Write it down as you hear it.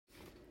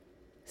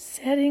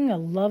Setting a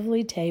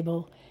lovely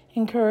table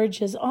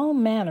encourages all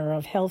manner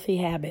of healthy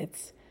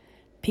habits.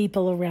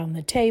 People around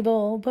the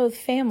table, both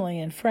family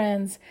and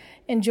friends,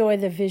 enjoy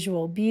the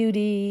visual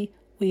beauty.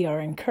 We are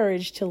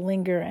encouraged to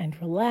linger and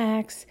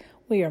relax.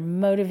 We are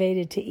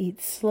motivated to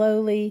eat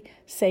slowly,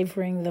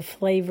 savoring the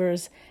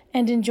flavors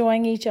and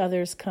enjoying each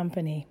other's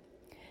company.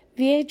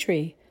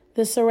 Vietri,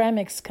 the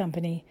ceramics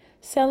company,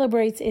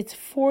 celebrates its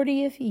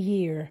 40th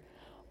year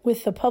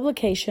with the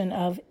publication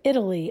of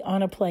Italy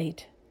on a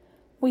Plate.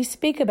 We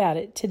speak about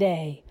it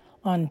today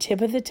on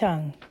Tip of the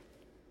Tongue.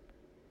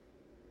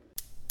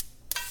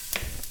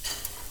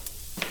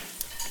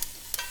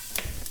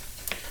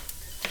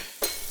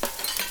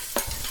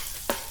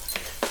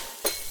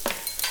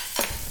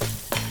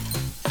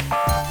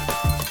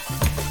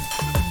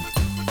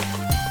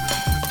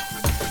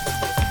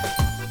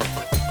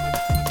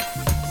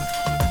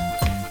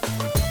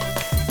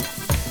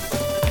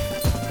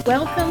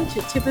 Welcome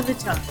to Tip of the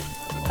Tongue,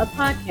 a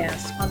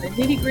podcast on the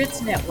Nitty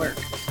Grits Network,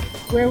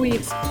 where we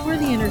explore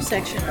the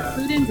intersection of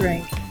food and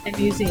drink and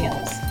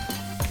museums.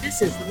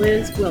 This is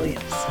Liz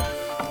Williams.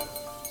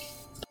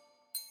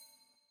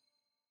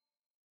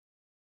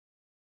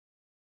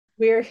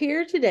 We are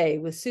here today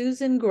with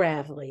Susan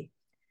Gravely.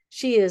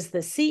 She is the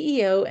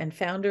CEO and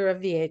founder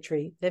of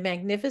Vietri, the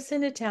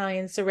magnificent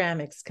Italian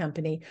ceramics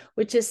company,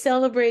 which is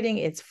celebrating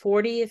its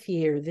 40th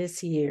year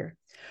this year.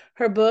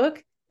 Her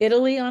book,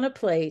 Italy on a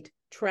Plate,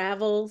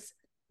 Travels,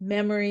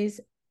 Memories,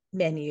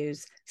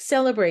 Menus,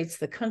 celebrates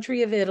the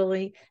country of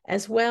Italy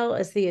as well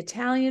as the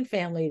Italian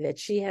family that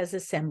she has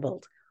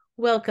assembled.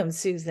 Welcome,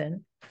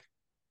 Susan.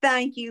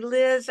 Thank you,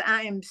 Liz.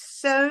 I am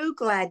so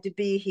glad to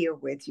be here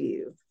with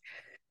you.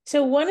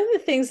 So one of the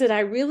things that I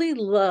really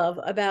love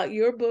about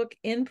your book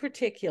in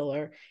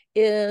particular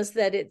is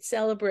that it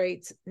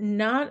celebrates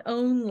not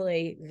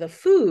only the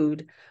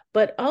food,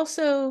 but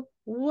also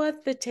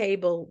what the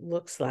table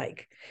looks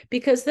like,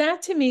 because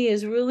that to me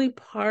is really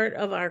part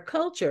of our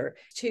culture,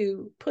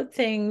 to put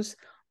things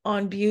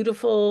on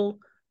beautiful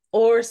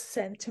or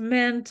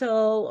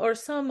sentimental or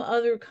some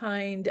other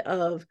kind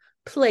of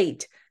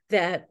plate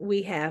that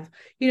we have.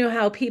 You know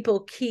how people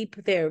keep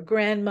their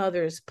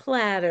grandmother's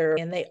platter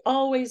and they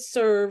always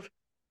serve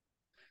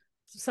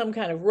some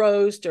kind of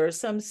roast or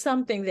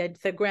something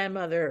that the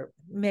grandmother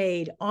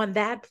made on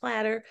that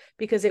platter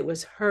because it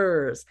was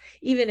hers.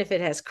 Even if it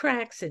has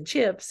cracks and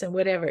chips and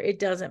whatever, it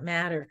doesn't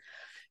matter.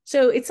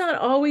 So it's not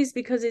always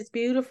because it's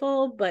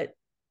beautiful, but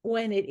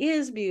when it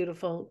is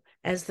beautiful,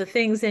 as the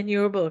things in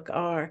your book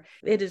are,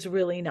 it is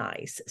really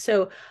nice.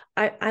 So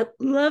I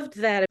loved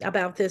that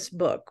about this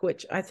book,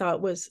 which I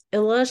thought was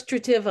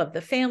illustrative of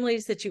the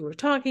families that you were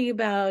talking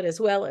about,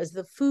 as well as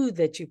the food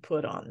that you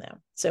put on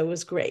them. So it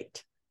was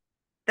great.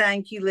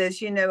 Thank you,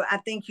 Liz. You know, I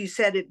think you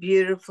said it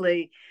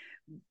beautifully.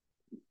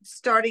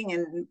 Starting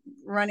and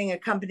running a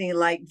company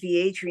like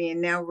Vietri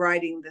and now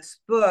writing this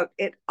book,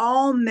 it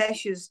all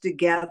meshes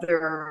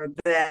together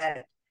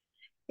that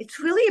it's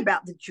really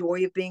about the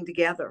joy of being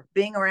together,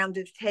 being around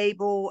a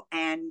table,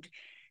 and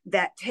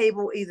that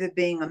table either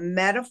being a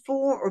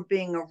metaphor or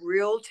being a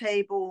real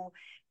table,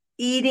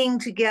 eating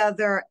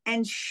together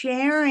and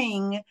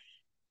sharing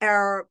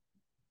our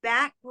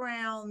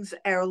backgrounds,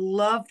 our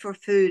love for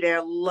food,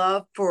 our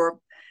love for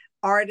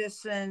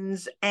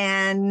artisans,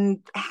 and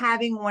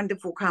having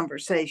wonderful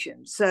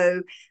conversations.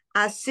 So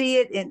I see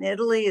it in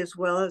Italy as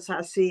well as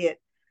I see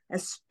it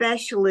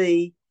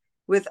especially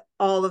with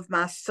all of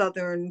my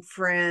Southern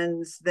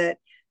friends that,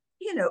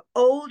 you know,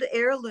 old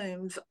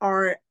heirlooms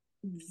are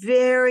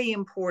very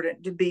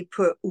important to be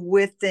put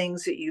with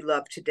things that you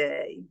love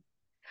today.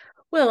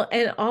 Well,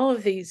 and all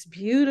of these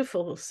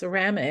beautiful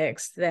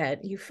ceramics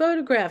that you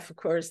photograph, of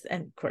course,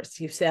 and of course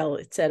you sell,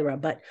 etc.,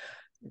 but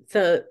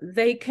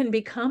they can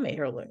become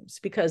heirlooms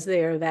because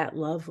they are that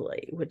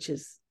lovely, which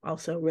is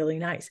also really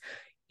nice.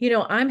 You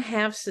know, I'm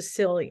half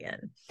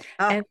Sicilian,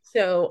 and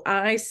so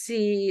I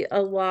see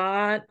a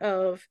lot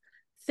of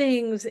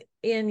things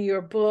in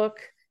your book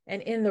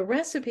and in the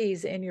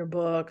recipes in your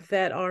book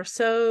that are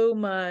so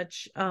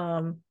much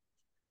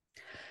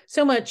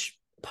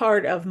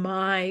part of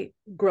my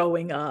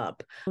growing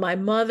up. My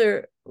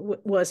mother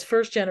was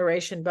first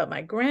generation, but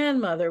my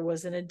grandmother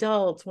was an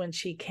adult when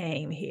she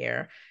came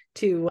here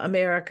to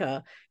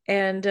America.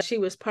 And she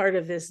was part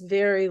of this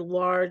very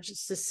large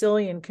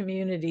Sicilian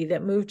community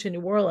that moved to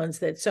New Orleans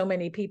that so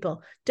many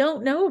people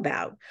don't know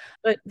about.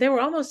 But there were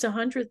almost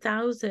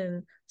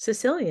 100,000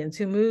 Sicilians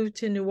who moved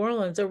to New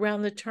Orleans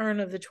around the turn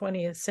of the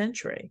 20th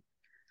century.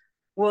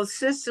 Well,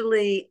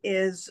 Sicily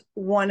is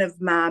one of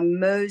my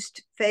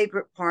most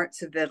favorite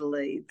parts of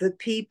Italy. The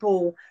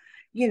people,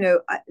 you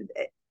know,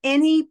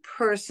 any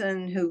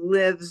person who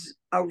lives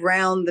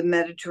around the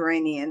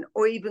Mediterranean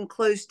or even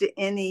close to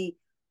any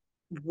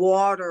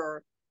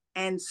water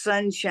and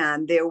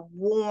sunshine, they're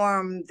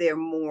warm, they're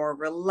more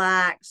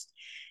relaxed.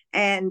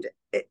 And,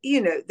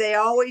 you know, they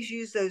always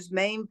use those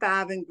main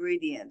 5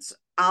 ingredients: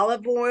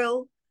 olive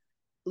oil,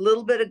 a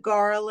little bit of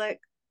garlic,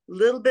 a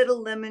little bit of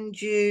lemon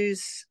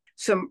juice,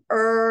 some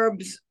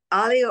herbs,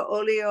 aglio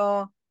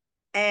olio,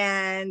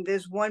 And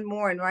there's one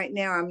more, and right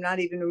now I'm not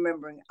even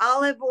remembering.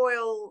 Olive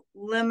oil,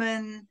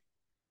 lemon.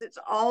 It's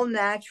all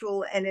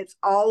natural, and it's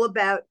all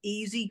about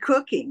easy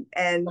cooking.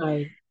 And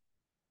Right.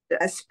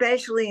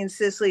 especially in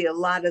Sicily, a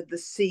lot of the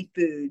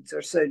seafoods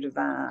are so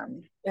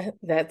divine.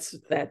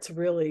 That's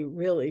really,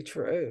 really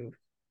true.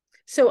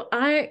 So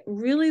I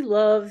really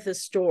love the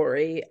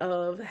story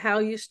of how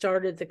you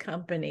started the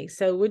company.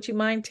 So would you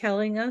mind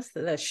telling us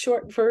the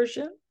short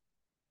version?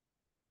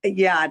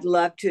 Yeah, I'd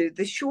love to.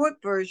 The short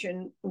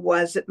version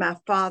was that my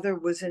father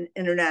was an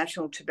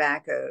international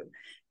tobacco,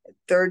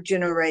 third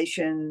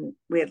generation.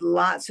 We had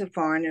lots of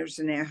foreigners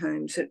in our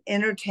homes, so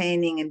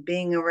entertaining and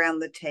being around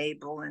the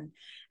table. And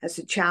as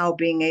a child,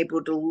 being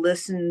able to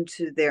listen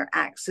to their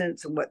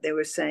accents and what they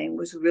were saying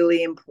was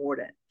really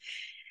important.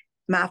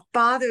 My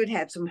father had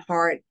had some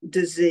heart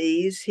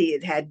disease. He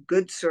had had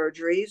good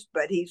surgeries,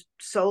 but he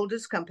sold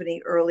his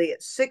company early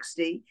at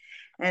 60.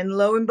 And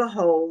lo and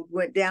behold,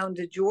 went down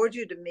to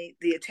Georgia to meet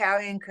the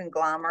Italian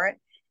conglomerate,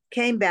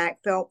 came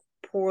back, felt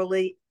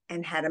poorly,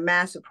 and had a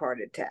massive heart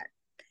attack.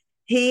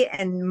 He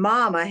and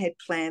Mama had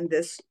planned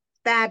this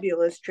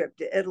fabulous trip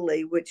to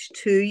Italy, which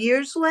 2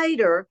 years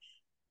later,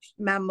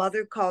 my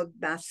mother called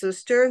my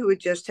sister, who had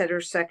just had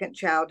her second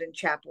child in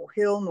Chapel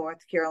Hill,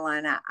 North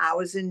Carolina. I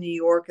was in New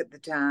York at the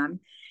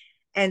time,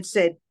 and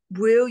said,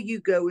 "Will you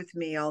go with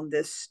me on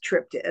this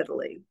trip to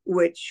Italy?"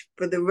 Which,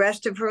 for the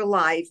rest of her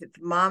life, if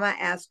Mama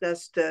asked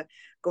us to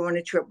go on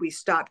a trip, we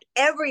stopped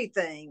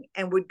everything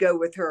and would go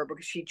with her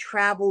because she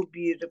traveled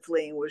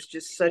beautifully and was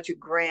just such a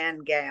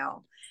grand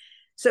gal.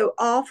 So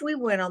off we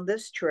went on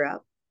this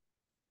trip,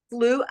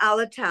 flew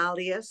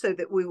Alitalia so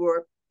that we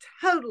were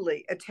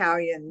totally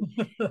Italian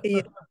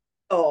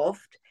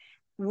engulfed,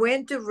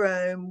 went to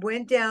Rome,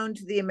 went down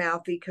to the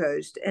Amalfi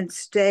Coast, and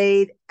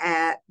stayed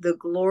at the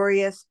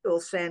glorious Il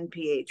San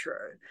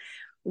Pietro,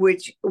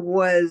 which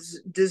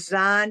was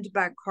designed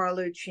by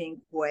Carlo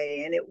Cinque,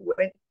 and it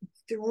went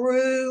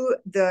through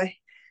the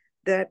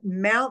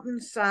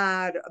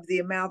mountainside of the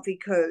Amalfi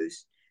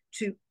Coast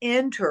to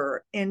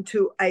enter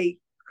into a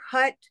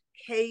cut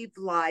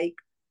cave-like,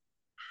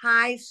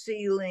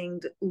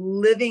 high-ceilinged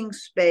living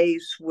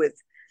space with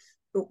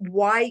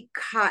white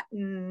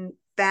cotton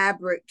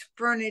fabric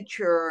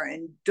furniture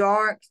and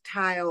dark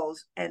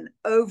tiles and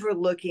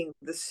overlooking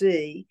the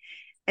sea.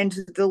 And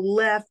to the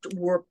left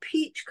were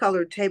peach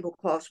colored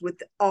tablecloths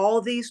with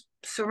all these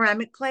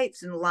ceramic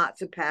plates and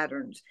lots of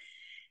patterns.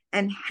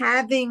 And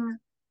having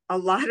a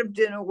lot of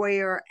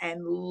dinnerware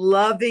and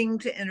loving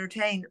to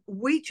entertain,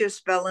 we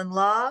just fell in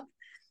love.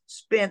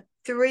 Spent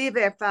 3 of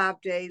our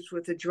 5 days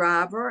with a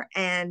driver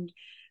and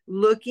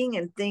looking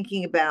and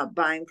thinking about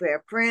buying for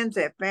our friends,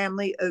 our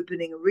family,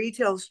 opening a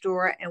retail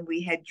store. And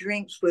we had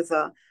drinks with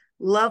a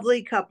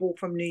lovely couple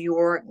from New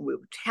York. And we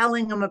were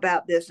telling them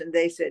about this, and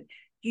they said,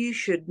 "You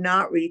should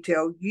not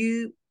retail.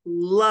 You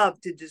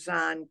love to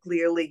design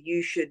clearly.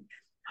 You should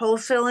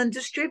wholesale and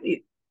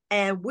distribute."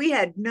 And we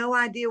had no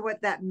idea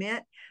what that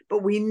meant,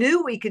 but we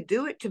knew we could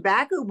do it.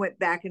 Tobacco went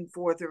back and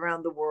forth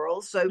around the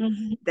world. So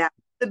Mhm. that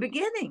was the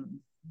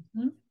beginning.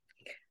 Mhm.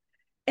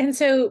 And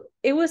so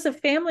it was a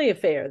family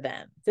affair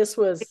then. This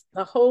was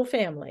the whole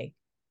family.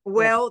 Yeah.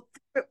 Well,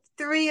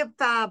 3 of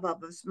 5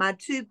 of us, my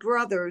two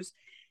brothers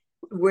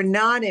were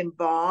not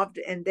involved,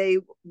 and they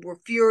were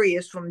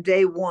furious from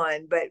day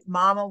one, but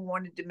Mama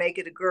wanted to make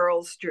it a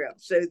girls' trip.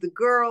 So the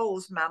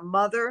girls, my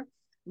mother,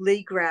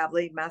 Lee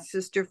Gravely, my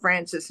sister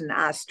Frances, and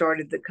I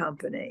started the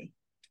company.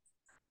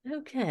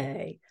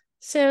 Okay.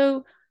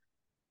 So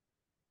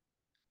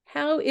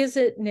how is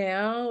it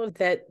now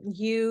that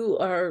you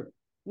are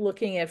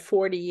looking at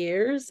 40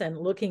 years and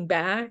looking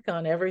back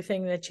on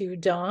everything that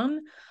you've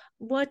done?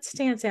 What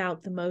stands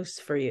out the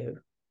most for you?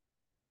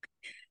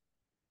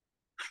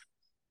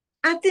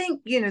 I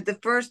think, the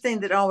first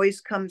thing that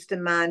always comes to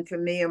mind for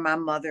me are my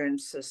mother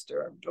and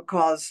sister,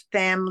 because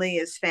family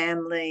is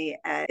family.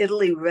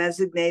 Italy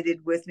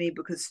resonated with me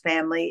because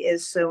family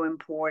is so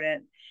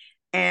important.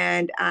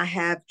 And I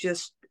have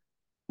just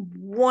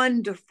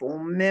wonderful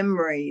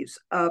memories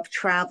of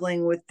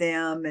traveling with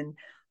them, and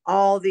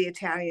all the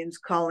Italians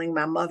calling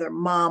my mother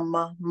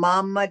Mama,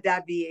 Mama da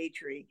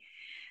Vietri.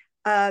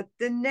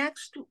 The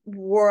next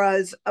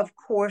was, of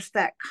course,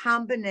 that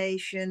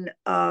combination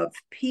of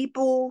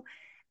people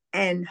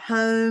and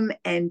home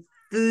and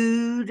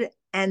food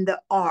and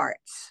the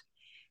arts.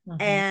 Mhm.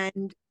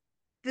 And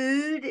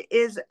food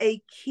is a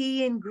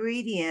key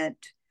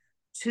ingredient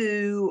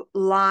to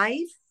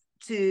life,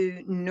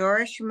 to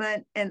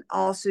nourishment, and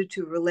also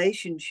to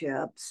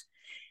relationships.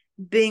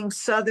 Being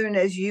Southern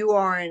as you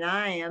are and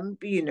I am,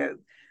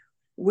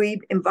 we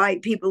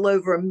invite people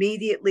over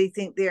immediately,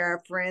 think they're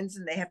our friends,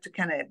 and they have to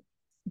kind of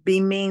be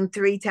mean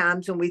 3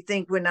 times, and we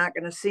think we're not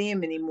going to see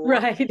them anymore.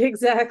 Right,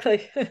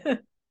 exactly.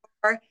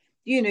 Or,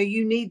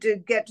 you need to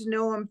get to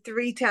know them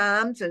 3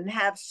 times and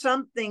have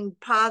something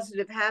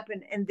positive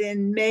happen, and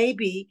then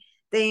maybe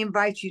they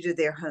invite you to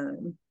their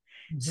home.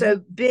 Mhm. So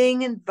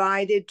being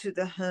invited to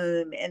the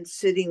home and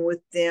sitting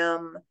with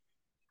them,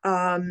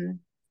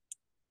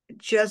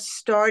 just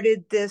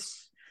started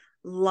this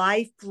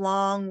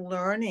lifelong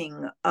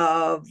learning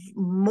of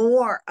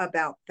more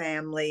about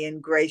family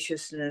and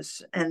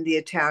graciousness and the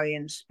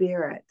Italian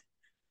spirit.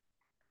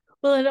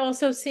 Well, it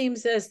also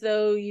seems as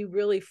though you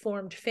really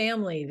formed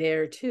family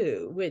there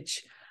too,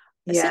 which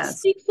Yes.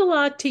 speaks a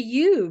lot to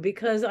you,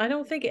 because I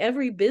don't think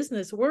every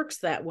business works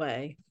that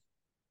way.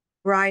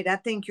 Right. I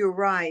think you're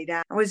right.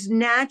 I was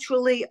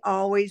naturally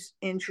always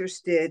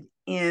interested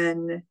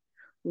in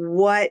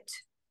what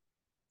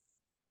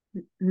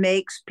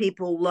makes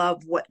people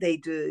love what they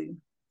do.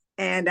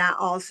 And I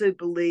also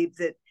believe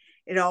that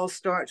it all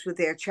starts with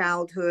their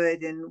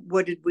childhood and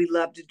what did we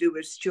love to do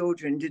as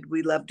children? Did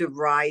we love to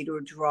write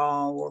or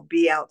draw or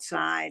be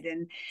outside?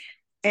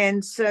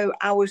 And so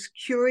I was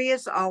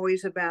curious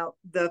always about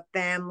the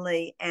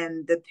family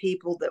and the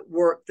people that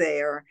work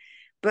there.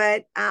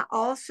 But I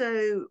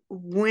also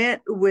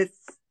went with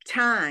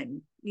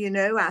time.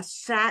 I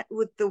sat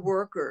with the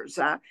workers.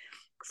 I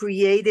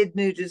created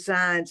new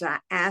designs. I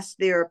asked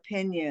their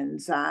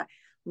opinions. I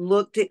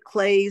looked at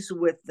clays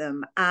with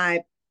them.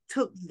 I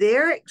took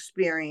their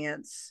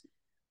experience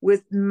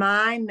with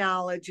my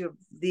knowledge of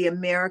the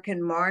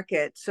American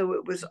market. So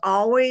it was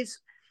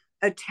always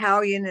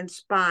Italian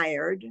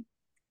inspired,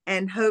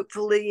 and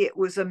hopefully it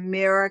was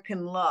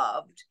American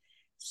loved.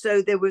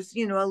 So there was,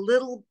 a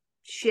little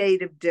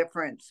shade of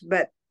difference.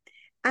 But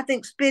I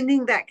think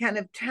spending that kind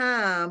of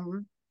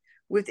time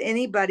with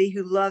anybody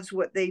who loves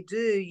what they do,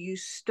 you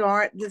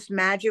start this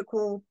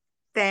magical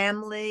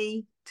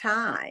family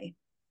tie.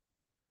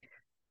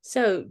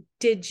 So,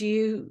 did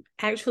you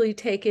actually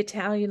take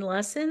Italian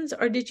lessons,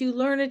 or did you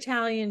learn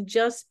Italian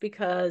just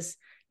because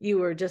you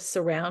were just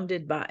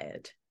surrounded by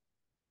it?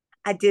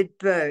 I did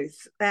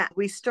both.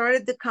 We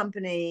started the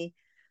company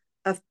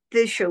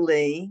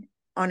officially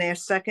on our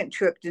second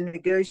trip to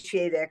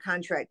negotiate our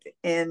contract,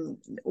 and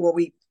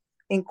we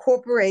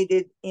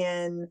incorporated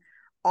in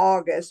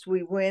August.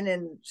 We went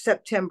in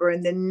September,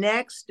 and the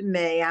next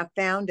May, I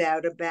found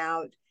out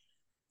about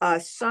a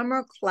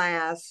summer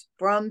class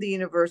from the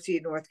University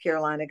of North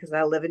Carolina because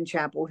I live in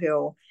Chapel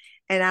Hill.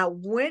 And I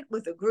went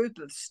with a group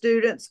of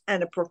students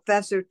and a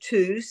professor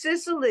to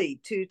Sicily,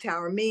 to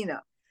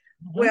Taormina.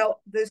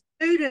 Well, the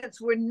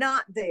students were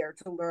not there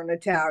to learn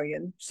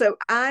Italian. So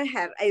I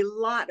had a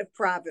lot of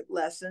private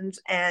lessons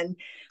and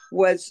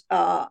was,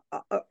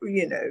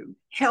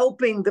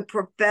 helping the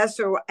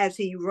professor as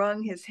he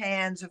wrung his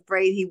hands,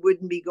 afraid he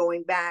wouldn't be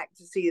going back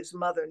to see his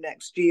mother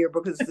next year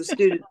because the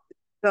students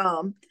would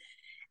come.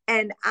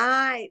 And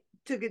I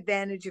took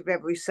advantage of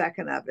every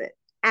second of it.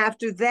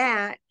 After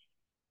that,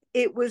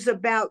 it was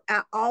about,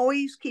 I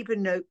always keep a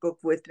notebook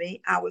with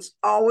me. I was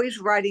always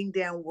writing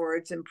down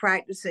words and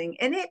practicing.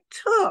 And it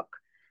took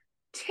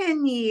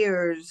 10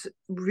 years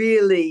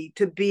really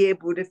to be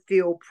able to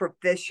feel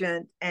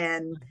proficient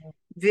and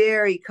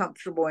very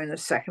comfortable in a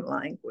second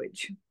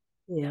language.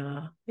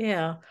 Yeah,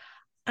 yeah.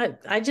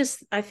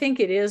 I think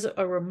it is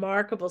a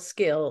remarkable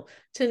skill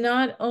to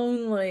not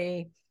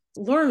only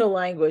learn a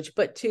language,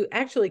 but to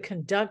actually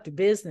conduct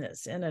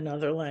business in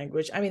another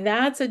language. I mean,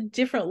 that's a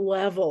different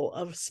level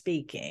of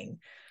speaking.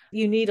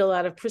 You need a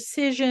lot of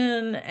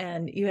precision,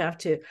 and you have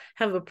to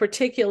have a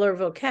particular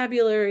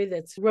vocabulary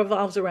that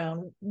revolves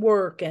around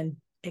work and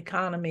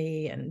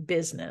economy and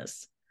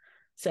business.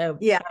 So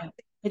Yeah, I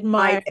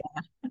admire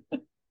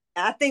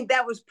I think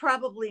that was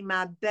probably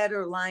my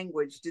better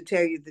language, to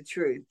tell you the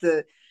truth.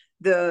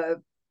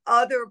 The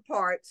other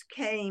parts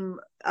came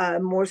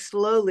more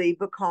slowly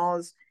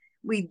because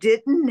we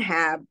didn't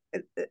have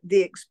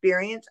the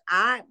experience.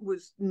 I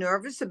was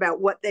nervous about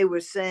what they were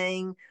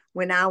saying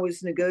when I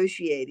was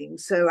negotiating,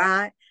 so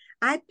I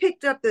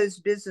picked up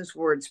those business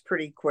words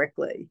pretty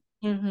quickly.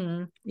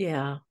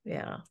 Yeah,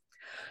 yeah.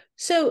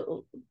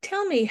 So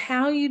tell me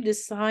how you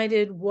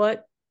decided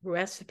what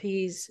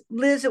recipes.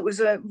 Liz, it was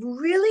a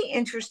really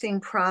interesting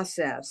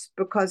process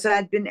because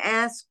I'd been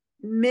asked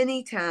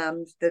many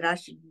times that I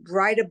should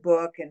write a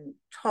book and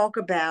talk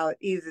about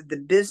either the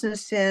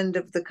business end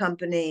of the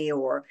company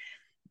or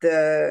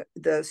the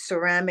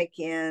ceramic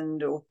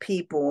end or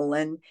people.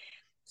 And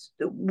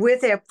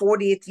with our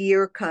 40th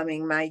year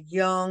coming, my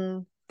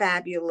young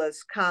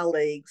fabulous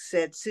colleagues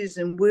said,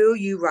 Susan, will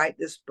you write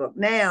this book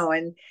now?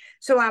 And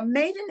so I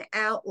made an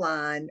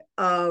outline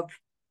of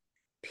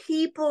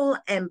people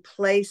and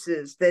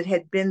places that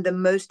had been the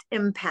most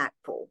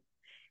impactful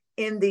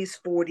in these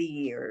 40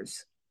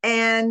 years.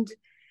 And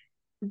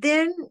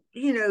then,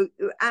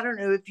 I don't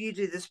know if you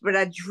do this, but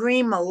I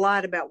dream a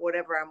lot about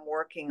whatever I'm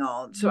working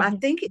on. So I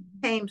think it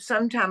came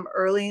sometime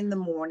early in the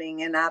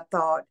morning, and I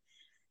thought,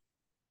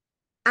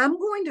 I'm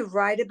going to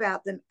write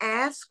about them,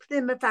 ask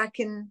them if I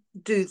can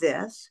do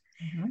this,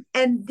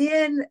 and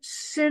then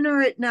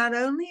center it not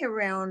only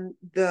around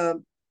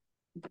the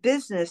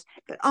business,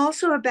 but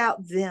also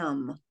about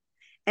them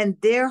and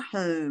their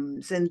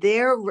homes and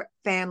their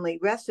family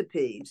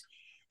recipes.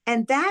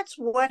 And that's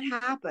what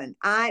happened.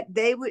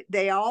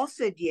 They all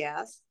said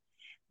yes.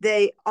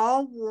 They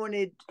all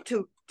wanted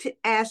to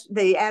ask.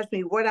 They asked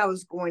me what I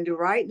was going to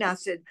write, and I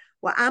said,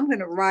 "Well, I'm going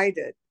to write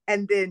it,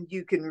 and then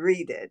you can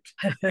read it."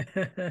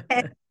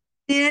 And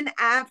then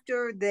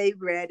after they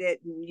read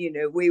it,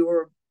 and we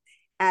were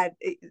at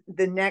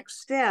the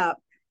next step,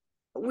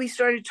 we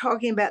started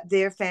talking about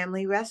their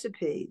family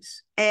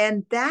recipes.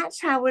 And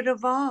that's how it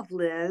evolved,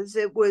 Liz.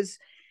 It was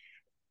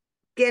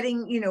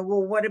getting,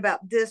 well, what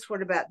about this?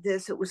 What about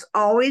this? It was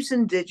always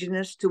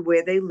indigenous to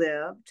where they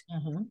lived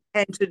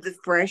and to the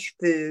fresh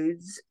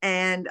foods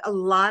and a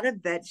lot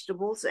of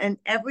vegetables and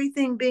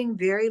everything being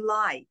very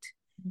light.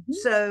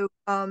 So,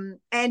 and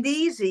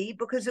easy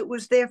because it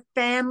was their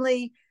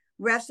family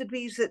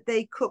recipes that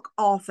they cook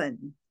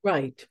often.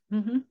 Right.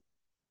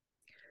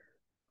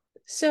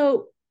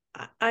 So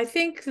I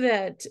think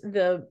that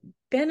the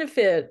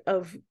benefit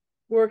of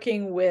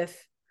working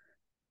with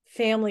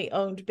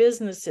family-owned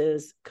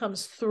businesses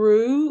comes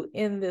through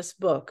in this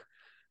book.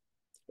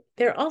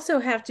 There also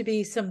have to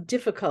be some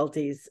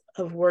difficulties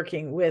of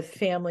working with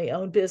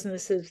family-owned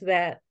businesses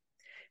that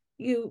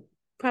you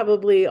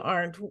probably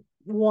aren't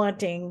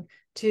wanting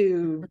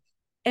to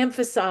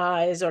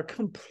emphasize or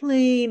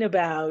complain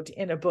about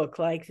in a book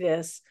like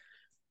this.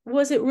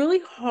 Was it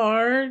really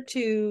hard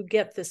to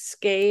get the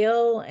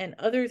scale and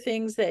other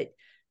things that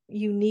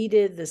you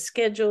needed, the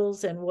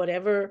schedules and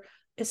whatever,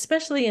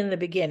 especially in the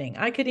beginning?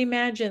 I could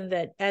imagine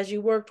that as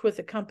you worked with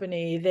a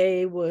company,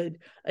 they would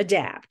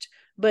adapt.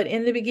 But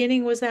in the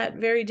beginning, was that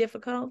very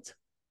difficult?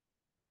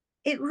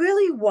 It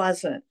really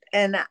wasn't.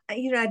 And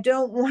I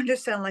don't want to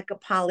sound like a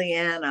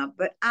Pollyanna,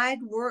 but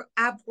I've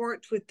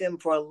worked with them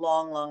for a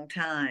long, long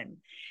time.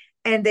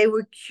 And they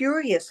were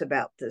curious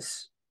about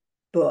this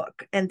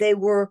book and they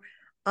were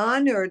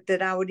honored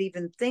that I would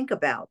even think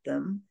about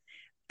them.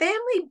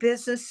 Family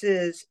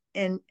businesses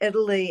in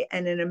Italy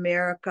and in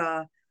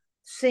America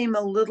seem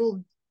a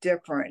little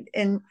different.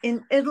 In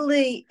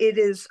Italy, it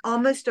is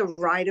almost a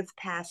rite of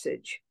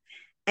passage.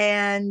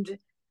 And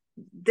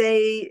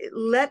they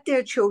let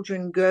their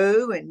children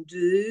go and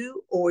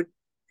do, or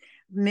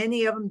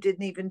many of them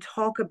didn't even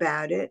talk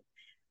about it.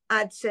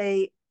 I'd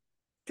say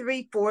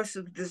 3/4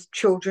 of the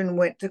children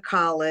went to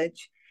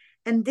college,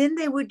 and then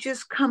they would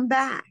just come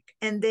back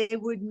and they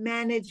would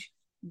manage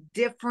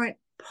different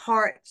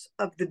parts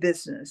of the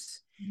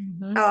business.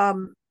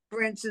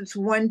 For instance,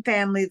 one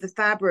family, the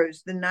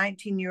Fabros, the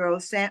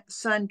 19-year-old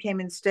son came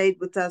and stayed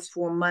with us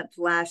for a month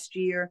last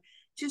year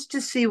just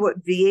to see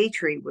what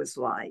Vietri was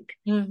like.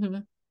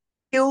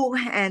 He'll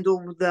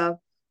handle the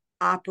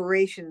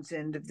operations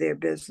end of their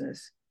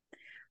business.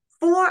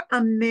 For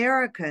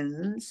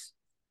Americans,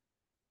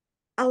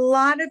 a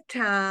lot of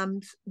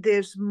times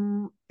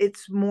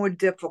it's more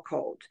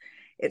difficult.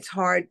 It's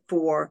hard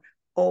for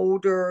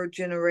older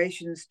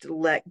generations to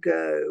let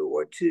go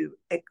or to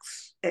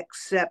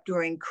accept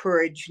or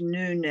encourage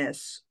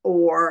newness,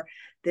 or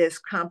there's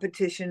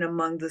competition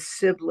among the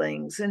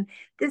siblings. And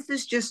this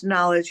is just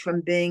knowledge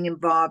from being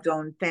involved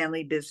on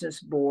family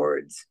business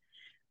boards.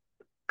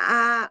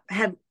 I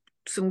had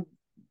some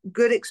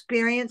good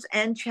experience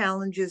and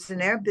challenges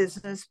in our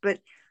business, but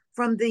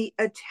from the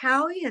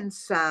Italian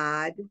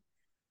side,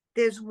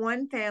 there's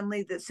one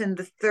family that's in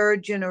the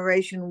third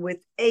generation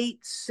with 8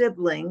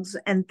 siblings,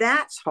 and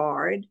that's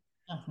hard.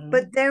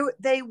 But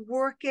they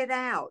work it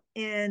out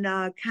in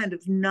a kind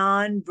of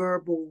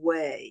nonverbal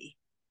way.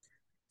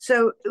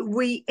 So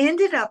we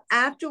ended up,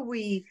 after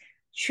we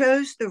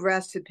chose the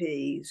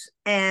recipes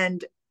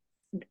and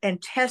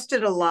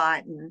tested a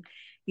lot and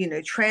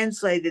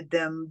translated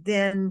them,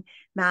 then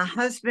my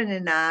husband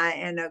and I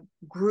and a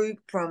group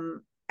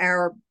from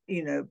our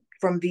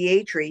from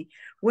Vietri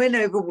went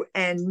over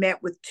and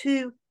met with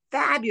 2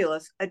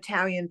 fabulous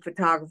Italian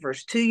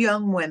photographers, 2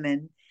 young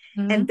women.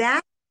 And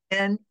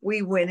and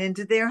we went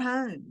into their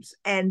homes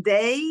and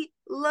they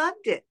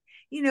loved it.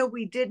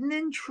 We didn't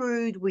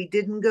intrude. We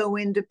didn't go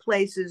into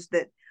places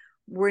that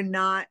were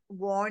not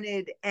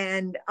wanted.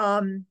 And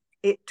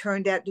it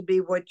turned out to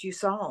be what you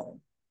saw.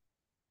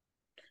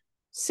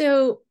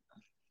 So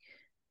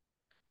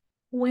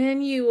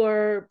when you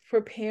are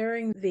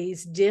preparing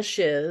these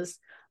dishes,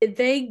 did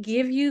they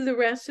give you the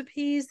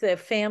recipes, the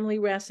family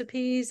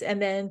recipes,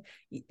 and then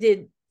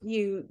did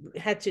you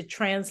had to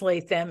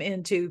translate them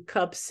into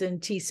cups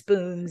and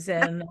teaspoons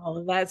and all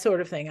of that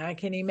sort of thing? I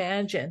can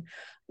imagine.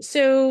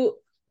 So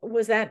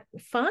was that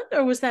fun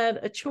or was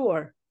that a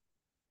chore?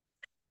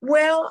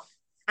 Well,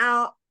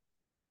 I'll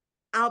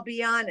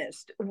be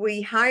honest.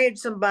 We hired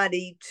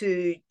somebody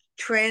to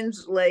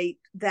translate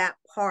that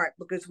part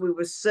because we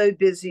were so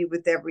busy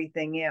with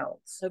everything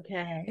else.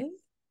 Okay.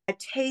 I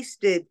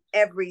tasted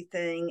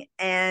everything,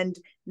 and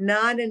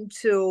not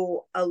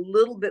until a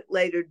little bit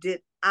later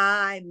did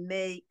I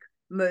make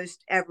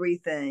most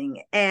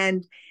everything.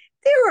 And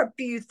there are a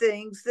few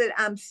things that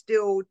I'm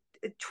still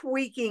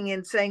tweaking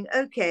and saying,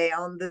 okay,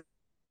 on the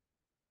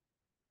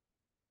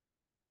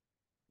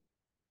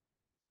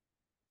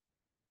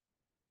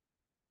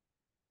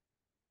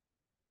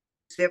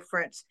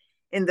difference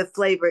in the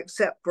flavor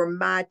except for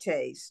my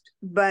taste.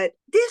 But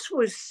this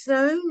was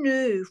so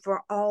new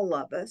for all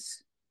of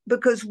us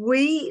because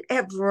we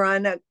have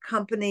run a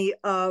company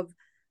of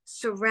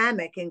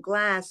ceramic and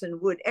glass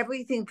and wood,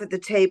 everything for the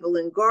table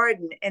and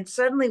garden. And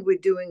suddenly we're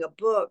doing a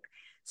book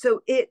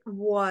So it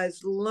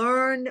was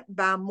learn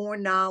by more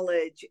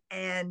knowledge,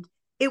 and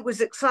it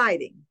was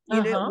exciting.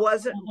 It Uh-huh.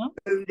 wasn't Uh-huh.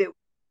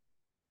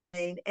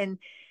 food. And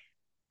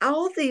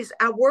all these,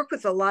 I work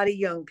with a lot of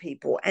young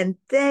people, and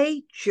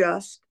they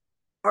just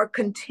are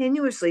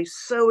continuously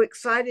so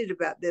excited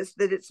about this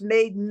that it's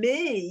made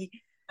me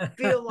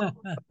feel like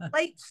a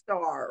late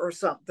star or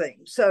something.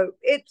 So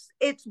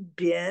it's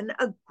been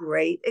a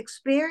great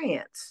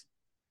experience.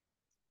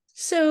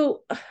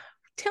 So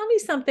tell me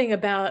something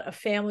about a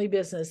family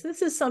business.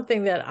 This is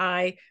something that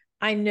I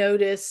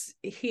notice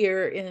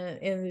here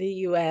in the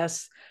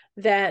US,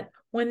 that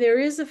when there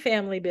is a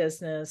family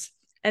business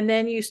and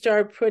then you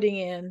start putting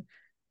in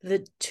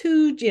the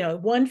two,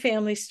 one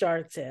family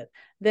starts it,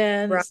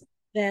 then Right.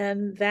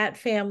 then that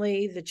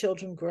family, the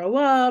children grow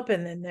up,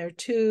 and then there are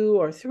two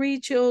or three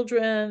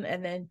children,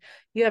 and then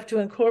you have to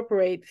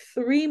incorporate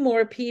three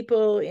more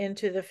people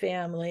into the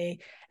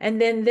family,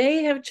 and then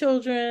they have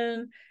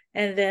children,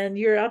 and then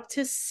you're up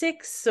to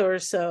six or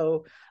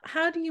so.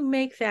 How do you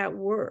make that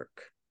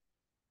work?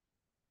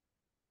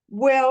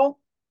 Well,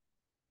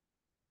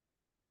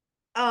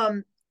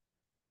 um,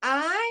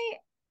 I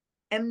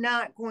am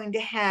not going to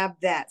have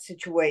that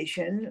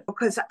situation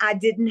because I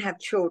didn't have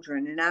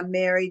children and I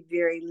married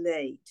very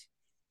late.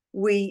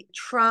 We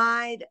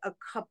tried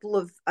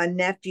a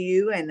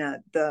nephew and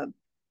the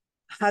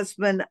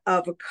husband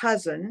of a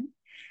cousin,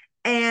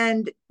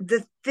 and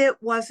the fit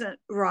wasn't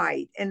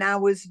right. And I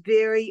was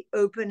very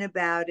open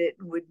about it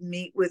and would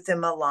meet with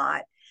them a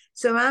lot.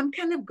 So I'm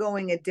kind of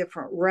going a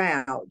different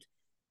route.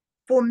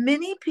 For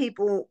many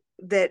people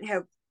that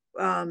have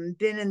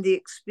been in the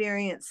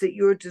experience that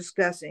you're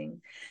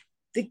discussing,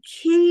 the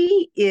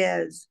key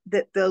is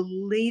that the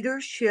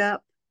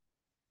leadership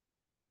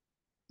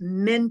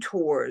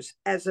mentors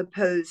as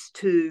opposed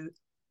to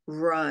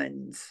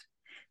runs,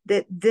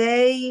 that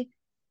they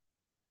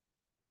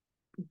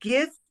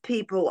give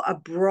people a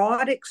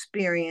broad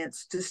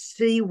experience to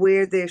see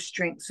where their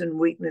strengths and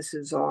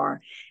weaknesses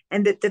are,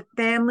 and that the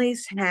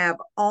families have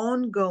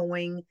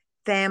ongoing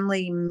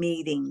family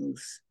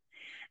meetings.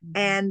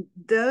 And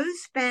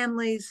those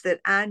families that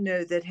I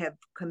know that have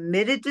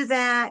committed to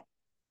that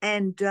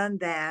and done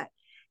that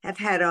have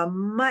had a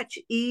much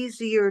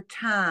easier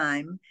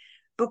time,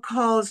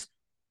 because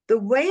the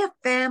way a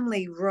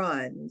family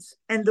runs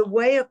and the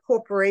way a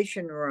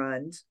corporation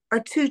runs are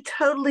two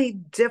totally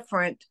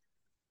different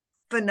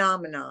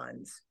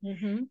phenomenons.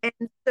 Mm-hmm.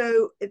 And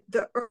so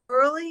the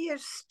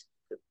earliest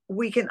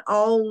we can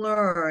all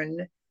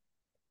learn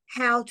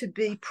how to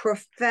be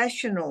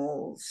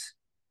professionals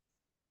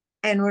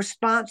and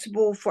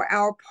responsible for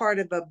our part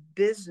of a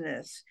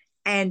business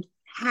and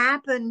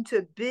happen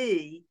to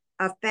be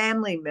a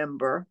family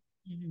member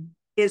Mm-hmm.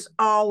 is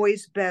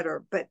always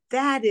better. But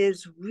that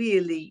is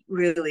really,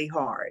 really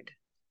hard.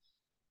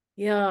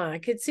 Yeah, I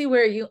could see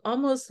where you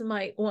almost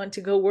might want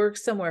to go work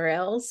somewhere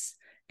else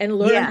and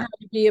learn Yeah. how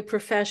to be a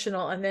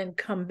professional and then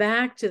come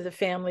back to the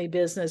family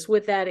business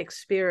with that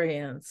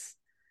experience.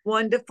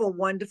 Wonderful,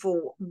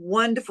 wonderful,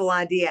 wonderful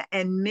idea.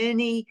 And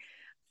many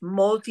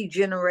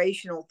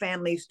multi-generational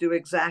families do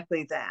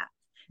exactly that.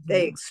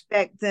 They Mhm.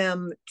 expect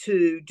them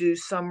to do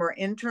summer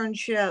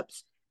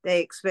internships. They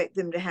expect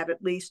them to have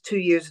at least 2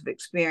 years of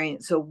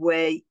experience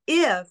away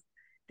if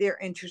they're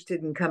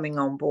interested in coming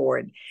on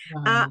board.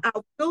 Right. I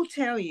will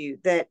tell you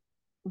that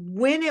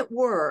when it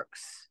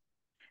works,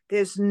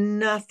 there's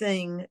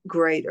nothing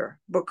greater,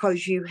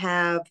 because you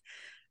have,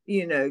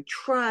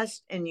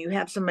 trust, and you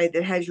have somebody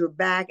that has your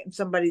back and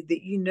somebody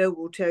that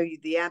will tell you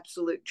the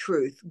absolute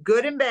truth,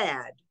 good and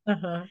bad.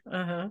 Uh-huh.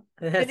 Uh-huh.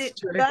 When That's it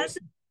true.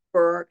 doesn't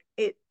work,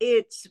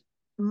 it's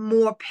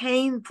more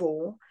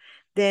painful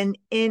than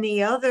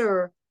any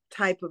other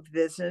type of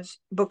business,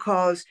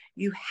 because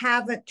you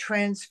haven't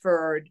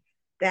transferred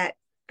that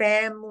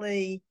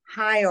family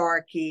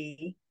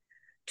hierarchy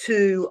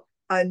to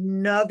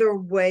another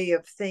way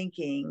of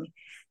thinking,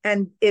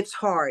 and it's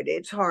hard.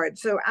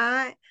 So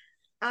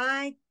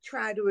I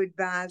try to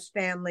advise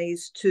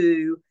families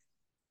to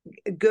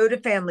go to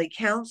family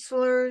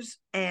counselors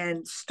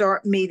and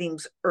start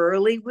meetings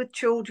early with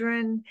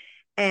children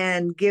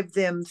and give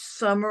them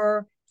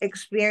summer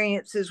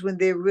experiences when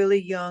they're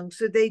really young,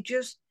 so they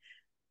just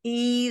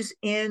ease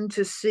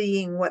into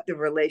seeing what the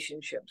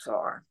relationships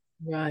are.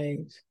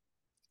 Right.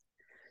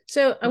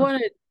 So I want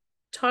to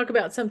talk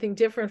about something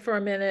different for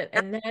a minute,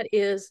 and that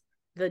is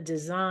the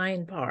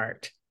design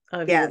part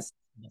of your Yes.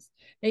 business.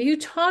 Now, you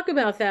talk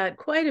about that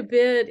quite a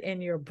bit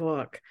in your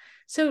book.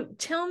 So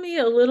tell me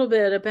a little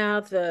bit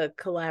about the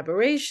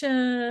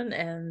collaboration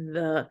and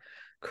the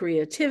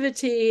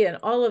creativity and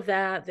all of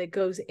that that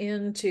goes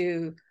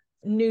into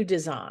new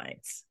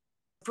designs.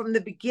 From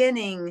the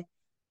beginning,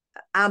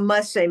 I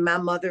must say my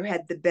mother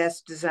had the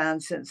best design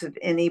sense of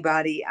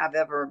anybody I've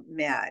ever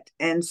met.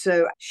 And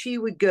so she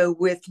would go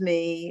with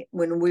me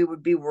when we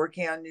would be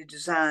working on new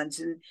designs.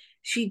 And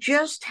she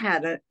just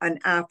had an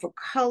eye for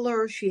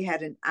color. She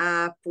had an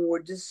eye for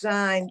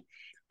design.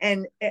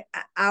 And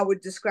I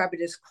would describe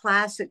it as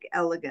classic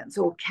elegance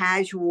or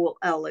casual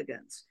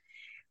elegance.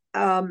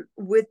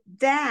 With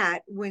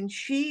that, when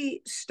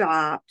she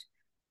stopped,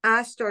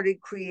 I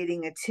started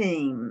creating a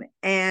team,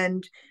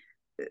 and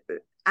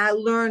I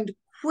learned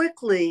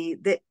quickly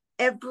that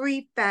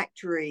every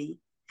factory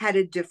had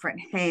a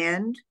different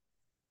hand,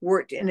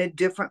 worked in a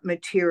different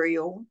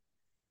material,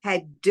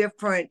 had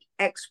different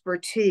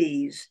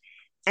expertise,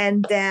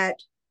 and that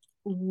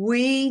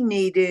we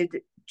needed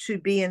to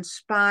be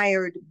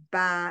inspired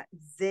by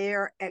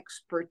their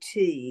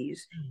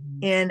expertise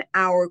in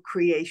our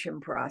creation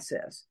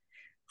process.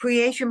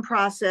 Creation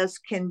process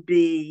can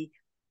be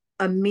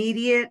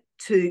immediate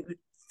to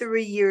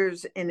 3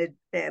 years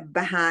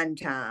behind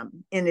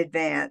time in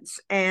advance.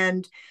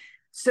 And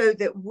so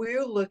that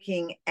we're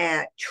looking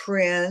at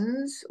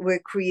trends, we're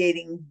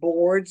creating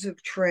boards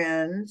of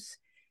trends,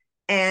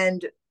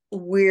 and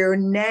we're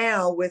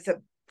now with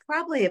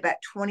probably about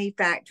 20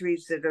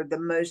 factories that are the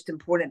most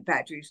important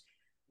factories.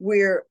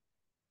 We're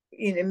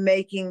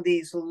making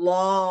these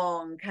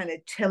long kind of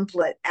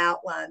template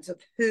outlines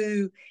of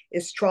who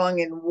is strong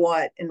in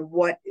what and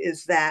what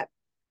is that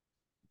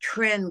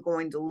trend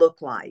going to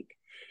look like.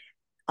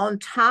 On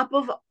top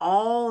of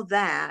all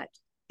that,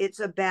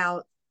 it's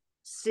about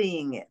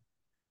seeing it.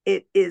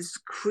 It is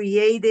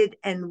created,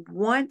 and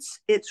once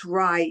it's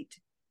right,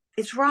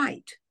 it's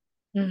right.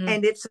 Mm-hmm.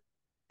 And it's a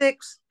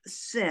sixth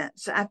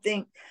sense. I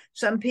think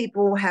some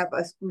people have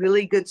a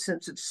really good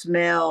sense of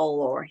smell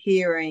or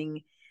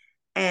hearing,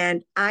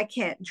 and I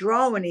can't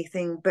draw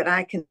anything, but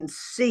I can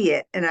see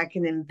it and I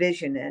can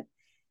envision it.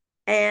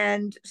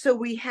 And so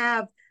we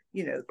have,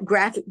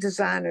 graphic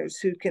designers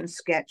who can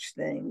sketch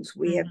things.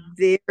 We have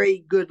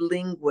very good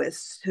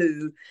linguists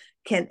who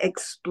can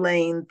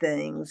explain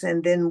things,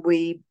 and then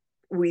we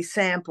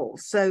sample.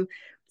 So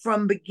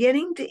from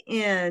beginning to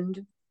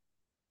end,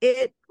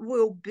 it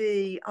will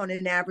be on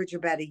an average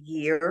about a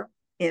year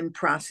in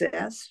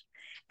process,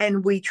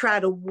 and we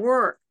try to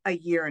work a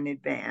year in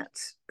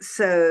advance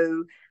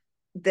so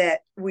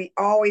that we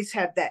always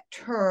have that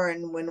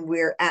turn when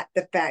we're at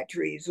the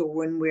factories or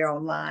when we're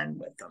online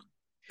with them.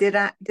 Did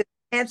I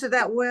answer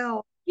that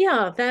well?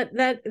 Yeah,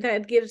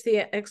 that gives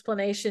the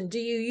explanation. Do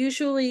you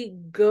usually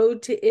go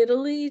to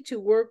Italy to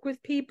work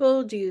with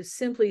people? Do you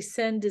simply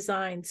send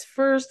designs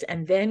first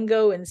and then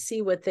go and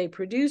see what they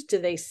produce? Do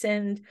they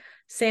send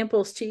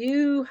samples to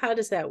you? How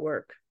does that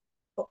work?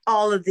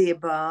 All of the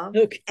above.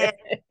 Okay. And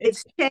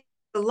it's changed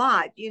a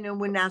lot.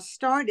 When I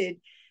started,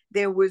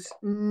 there was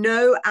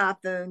no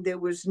iPhone, there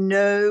was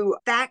no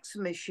fax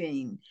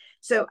machine.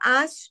 So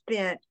I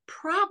spent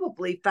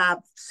probably 5-6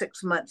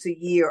 months a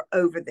year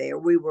over there.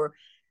 We were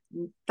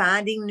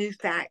finding new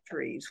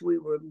factories. We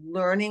were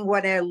learning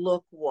what our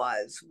look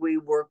was. We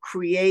were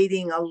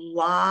creating a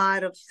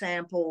lot of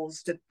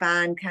samples to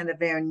find kind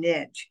of our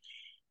niche.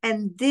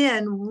 And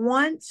then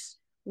once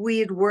we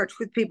had worked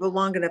with people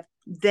long enough,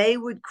 they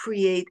would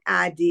create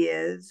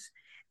ideas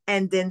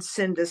and then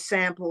send us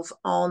samples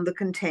on the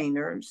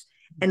containers,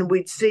 and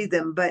we'd see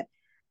them. But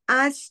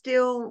I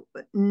still,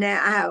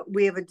 now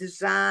we have a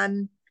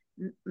design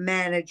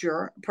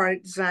manager,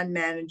 product design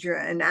manager,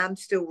 and I'm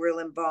still real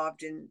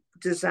involved in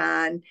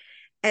design,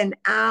 and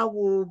I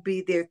will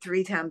be there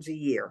 3 times a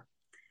year.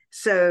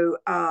 So,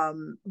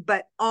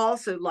 but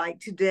also like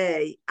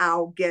today,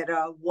 I'll get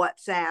a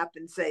WhatsApp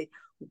and say,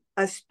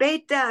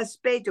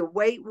 aspetta,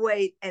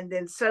 wait. And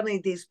then suddenly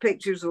these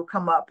pictures will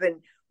come up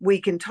and we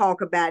can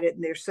talk about it,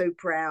 and they're so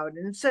proud.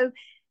 And so,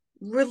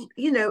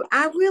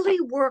 I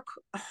really work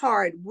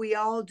hard, we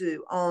all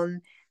do,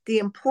 on the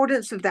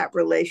importance of that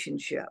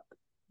relationship.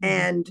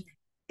 And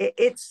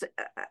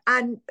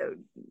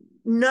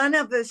none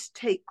of us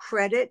take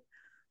credit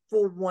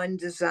for one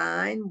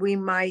design.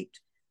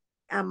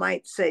 I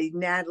might say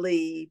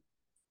Natalie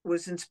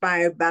was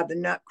inspired by the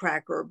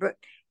Nutcracker, but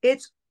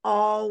it's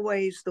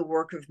always the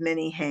work of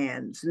many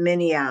hands,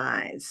 many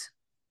eyes.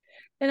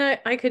 And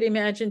I could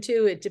imagine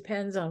too, it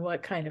depends on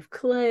what kind of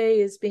clay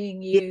is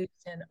being used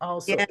and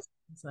all sorts of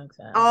things like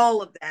that.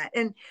 All of that.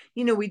 And,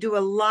 we do a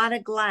lot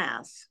of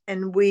glass,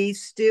 and we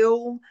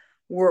still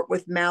work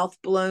with mouth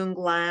blown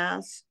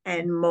glass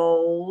and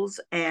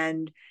molds,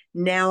 and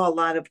now a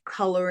lot of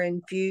color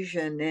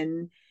infusion.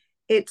 And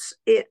it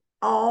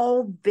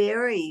all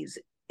varies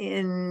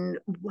in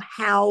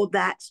how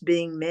that's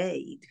being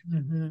made.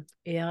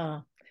 Yeah.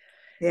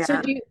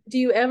 So do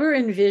you ever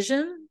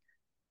envision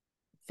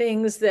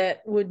things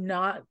that would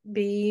not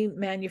be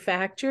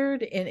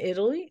manufactured in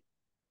Italy?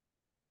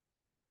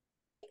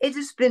 It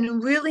has been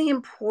really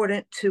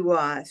important to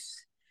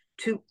us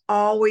to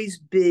always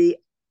be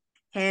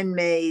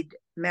handmade,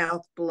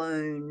 mouth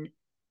blown,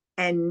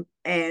 and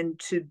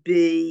to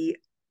be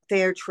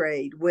fair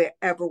trade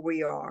wherever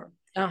we are.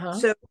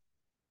 So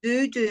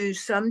do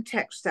some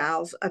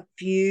textiles, a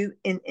few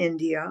in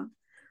India.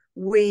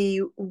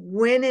 We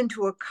went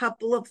into a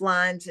couple of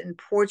lines in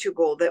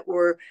Portugal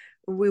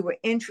we were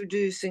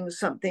introducing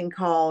something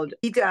called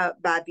Ida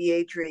by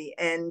Vietri,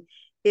 and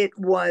it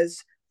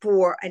was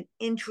for an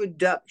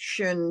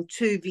introduction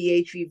to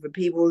Vietri for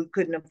people who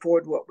couldn't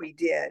afford what we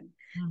did.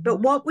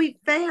 But what we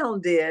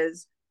found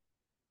is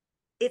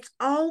it's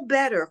all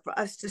better for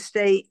us to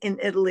stay in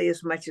Italy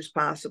as much as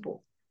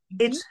possible.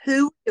 It's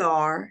who we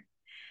are.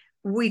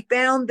 We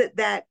found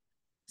that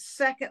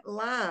second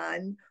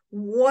line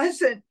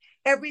wasn't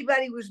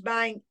everybody was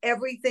buying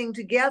everything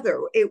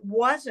together. It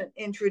wasn't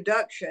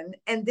introduction.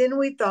 And then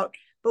we thought,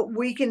 but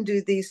we can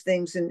do these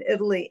things in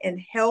Italy and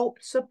help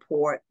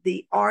support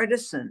the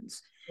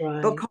artisans.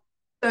 Right. Because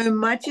so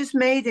much is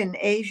made in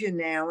Asia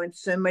now and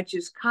so much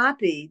is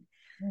copied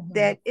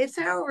that it's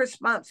our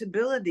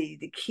responsibility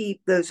to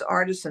keep those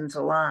artisans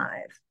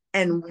alive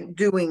and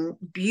doing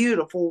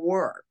beautiful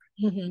work.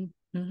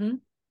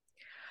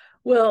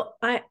 Well,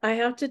 I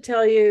have to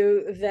tell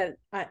you that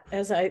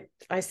as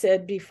I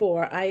said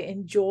before, I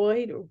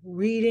enjoyed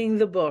reading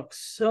the book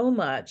so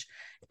much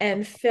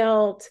and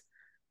felt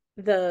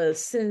the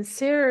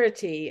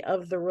sincerity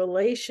of the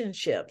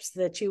relationships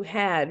that you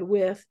had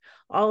with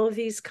all of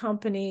these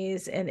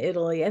companies in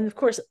Italy. And of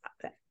course,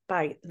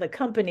 by the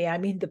company, I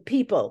mean the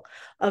people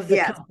of the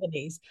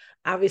companies.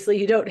 Obviously,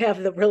 you don't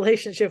have the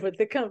relationship with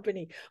the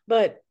company,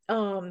 but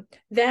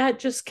that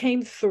just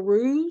came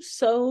through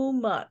so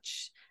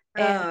much.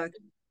 And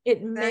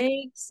it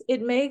makes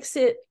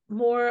it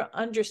more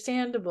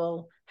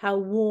understandable how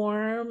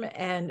warm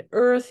and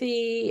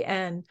earthy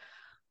and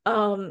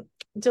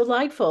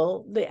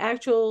delightful the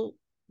actual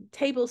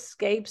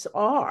tablescapes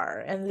are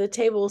and the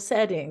table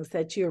settings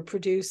that you're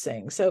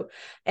producing. So,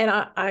 and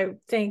I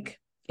think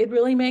it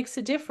really makes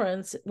a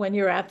difference when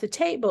you're at the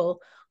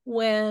table,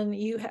 when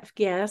you have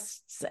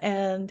guests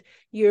and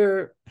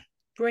you're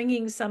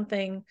bringing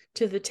something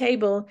to the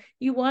table.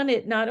 You want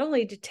it not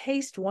only to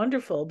taste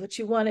wonderful, but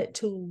you want it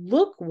to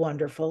look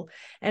wonderful.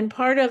 And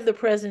part of the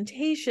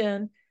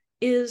presentation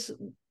is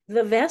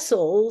the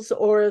vessels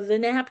or the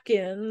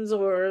napkins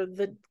or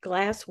the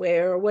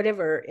glassware or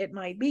whatever it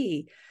might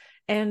be.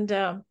 And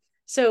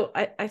so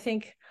I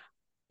think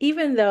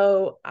even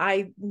though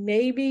I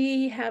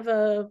maybe have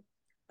a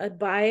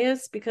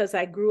bias because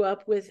I grew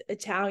up with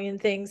Italian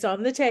things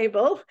on the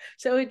table,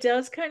 so it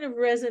does kind of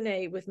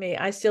resonate with me,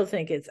 I still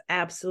think it's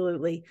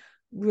absolutely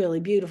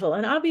really beautiful.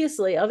 And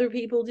obviously other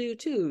people do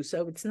too,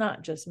 so it's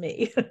not just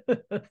me.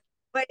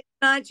 But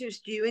it's not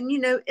just you. And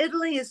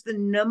Italy is the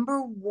number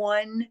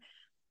one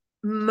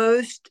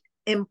most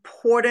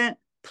important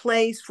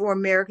place for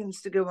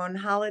Americans to go on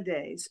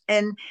holidays.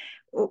 And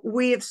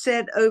we have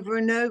said over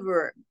and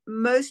over,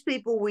 most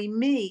people we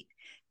meet,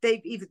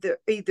 they've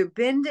either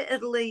been to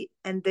Italy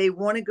and they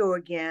want to go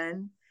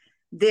again.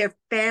 Their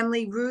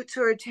family roots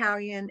are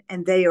Italian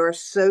and they are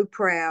so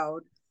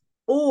proud,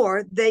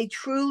 or they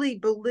truly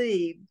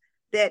believe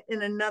that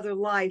in another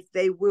life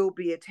they will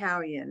be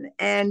Italian.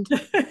 And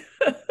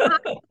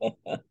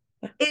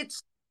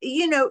it's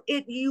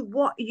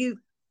you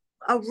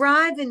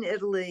arrive in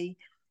Italy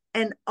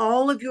and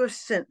all of your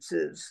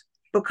senses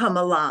become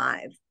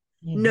alive.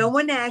 No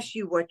one asks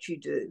you what you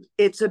do.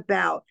 It's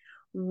about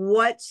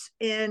what's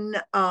in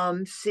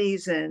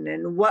season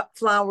and what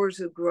flowers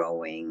are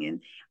growing,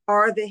 and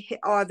are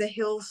the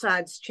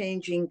hillsides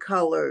changing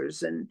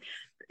colors, and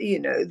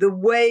the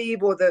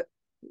wave or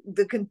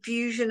the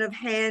confusion of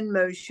hand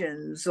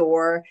motions,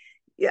 or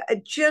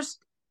just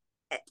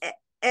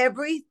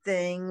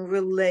everything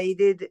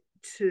related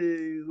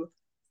to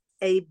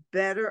a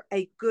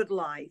good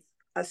life,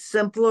 a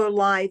simpler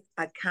life,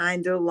 a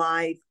kinder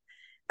life,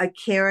 a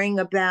caring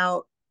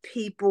about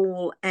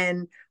people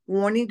and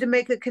wanting to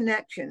make a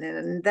connection.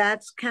 And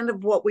that's kind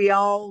of what we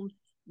all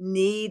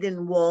need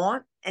and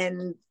want,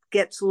 and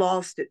gets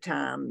lost at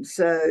times.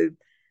 So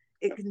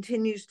it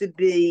continues to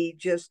be,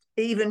 just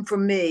even for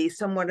me,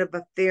 somewhat of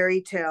a fairy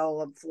tale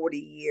of 40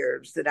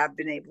 years that I've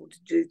been able to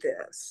do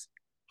this.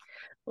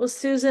 Well,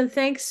 Susan,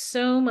 thanks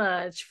so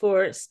much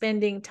for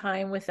spending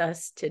time with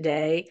us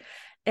today.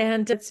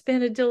 And it's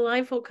been a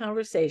delightful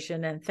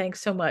conversation. And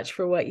thanks so much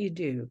for what you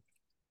do.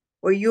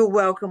 Well, you're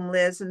welcome,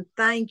 Liz, and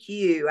thank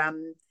you.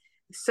 I'm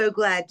so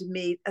glad to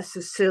meet a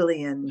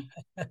Sicilian.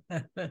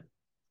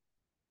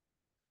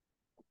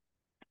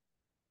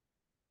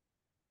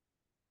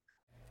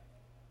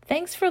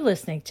 Thanks for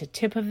listening to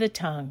Tip of the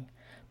Tongue,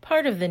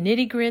 part of the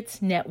Nitty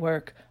Grits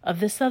network of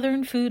the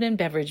Southern Food and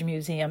Beverage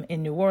Museum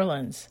in New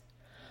Orleans.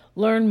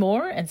 Learn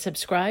more and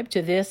subscribe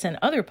to this and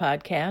other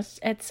podcasts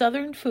at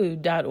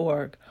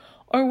southernfood.org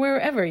or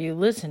wherever you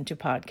listen to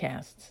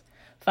podcasts.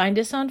 Find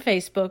us on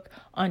Facebook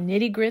on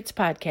Nitty Grits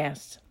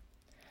Podcasts.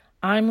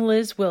 I'm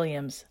Liz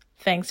Williams.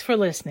 Thanks for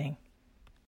listening.